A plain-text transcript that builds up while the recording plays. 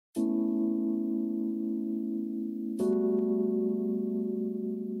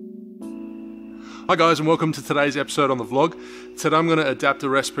Hi guys, and welcome to today's episode on the vlog. Today I'm going to adapt a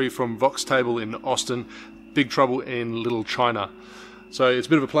recipe from VOX Table in Austin, Big Trouble in Little Cynar. So it's a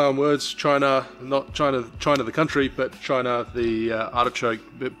bit of a play on words. China, not China the country, but China the artichoke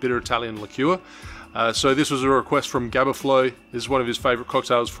bitter Italian liqueur. So this was a request from Gabberflow. This is one of his favourite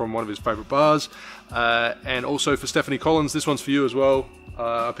cocktails from one of his favourite bars. And also for Stephanie Collins, this one's for you as well.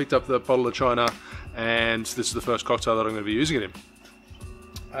 I picked up the bottle of China, and this is the first cocktail that I'm going to be using it in.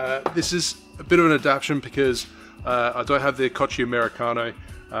 This is a bit of an adaptation because I don't have the Cocchi Americano,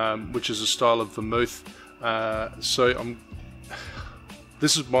 which is a style of vermouth.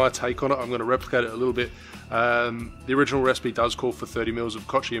 This is my take on it. I'm going to replicate it a little bit. The original recipe does call for 30 ml of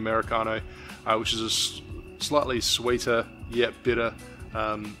Cocchi Americano, which is a slightly sweeter yet bitter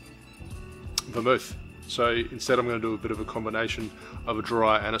vermouth. So instead I'm going to do a bit of a combination of a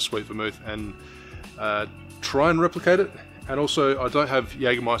dry and a sweet vermouth and try and replicate it. And also I don't have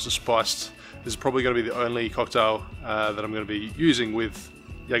Jagermeister Spiced. This is probably going to be the only cocktail that I'm going to be using with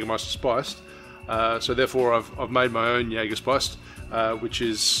Jagermeister Spiced. So therefore I've made my own Jager Spiced, which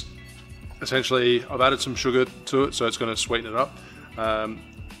is essentially, I've added some sugar to it, so it's going to sweeten it up.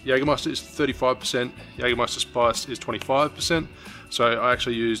 Jagermeister is 35%, Jagermeister Spiced is 25%. So I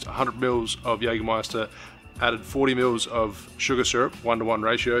actually used 100 ml of Jagermeister, added 40 ml of sugar syrup, 1:1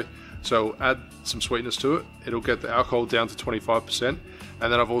 ratio. So add some sweetness to it. It'll get the alcohol down to 25%.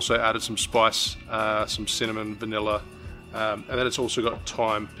 And then I've also added some spice, some cinnamon, vanilla, and then it's also got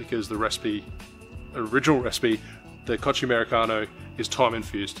thyme because the original recipe, the Cocchi Americano, is thyme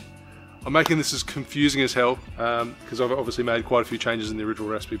infused. I'm making this as confusing as hell because I've obviously made quite a few changes in the original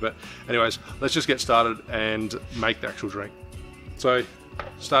recipe, but anyways, let's just get started and make the actual drink. So,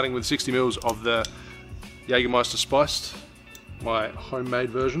 starting with 60 ml of the Jagermeister Spiced, my homemade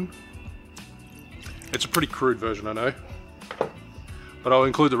version. It's a pretty crude version, I know, but I'll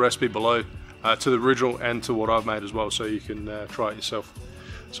include the recipe below to the original and to what I've made as well, so you can try it yourself.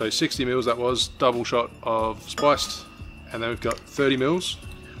 So 60 ml, that was double shot of spiced, and then we've got 30 ml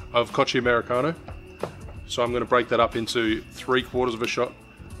of Cocchi Americano. So I'm going to break that up into 3/4 of a shot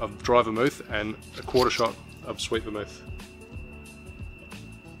of dry vermouth and a 1/4 shot of sweet vermouth.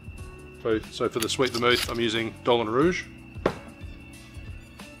 So for the sweet vermouth, I'm using Dolin Rouge.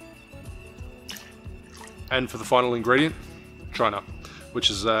 And for the final ingredient, chee-nah, which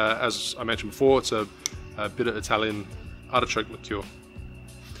is, as I mentioned before, it's a bitter Italian artichoke liqueur.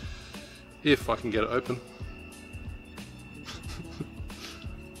 If I can get it open.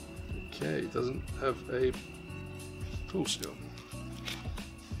 Okay, it doesn't have a pull seal.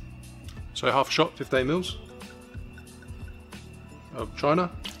 So half a shot, 15 ml of chee-nah.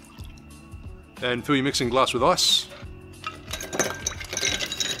 And fill your mixing glass with ice.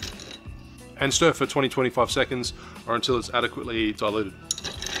 And stir for 20-25 seconds or until it's adequately diluted.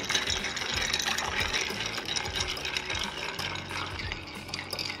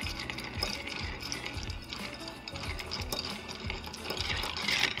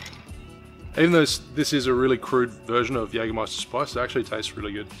 Even though this is a really crude version of Jagermeister Spice, it actually tastes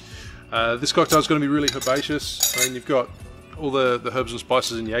really good. This cocktail is going to be really herbaceous. I mean, you've got all the herbs and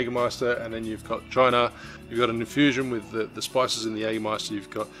spices in Jagermeister, and then you've got chee-nah, you've got an infusion with the spices in the Jagermeister,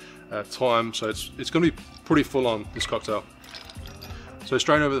 you've got thyme, so it's going to be pretty full on, this cocktail. So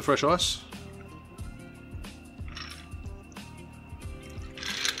strain over the fresh ice.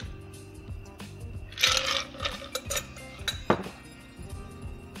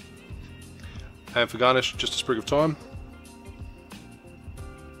 And for garnish, just a sprig of thyme.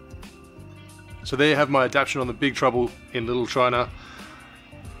 So there you have my adaptation on the Big Trouble in Little Cynar.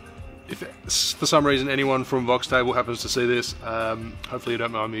 If for some reason anyone from VOX Table happens to see this, hopefully you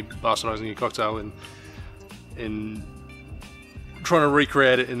don't mind me bastardizing your cocktail in trying to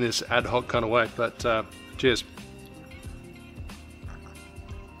recreate it in this ad hoc kind of way, but cheers.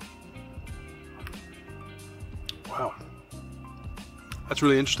 Wow, that's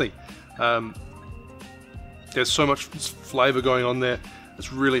really interesting. There's so much flavour going on there.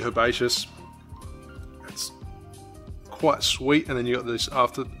 It's really herbaceous. It's quite sweet, and then you got this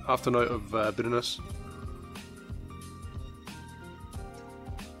after note of bitterness.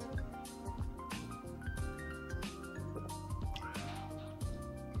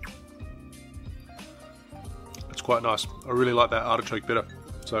 It's quite nice. I really like that artichoke bitter,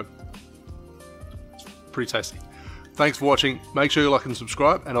 so it's pretty tasty. Thanks for watching. Make sure you like and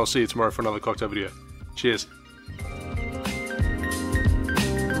subscribe, and I'll see you tomorrow for another cocktail video. Cheers.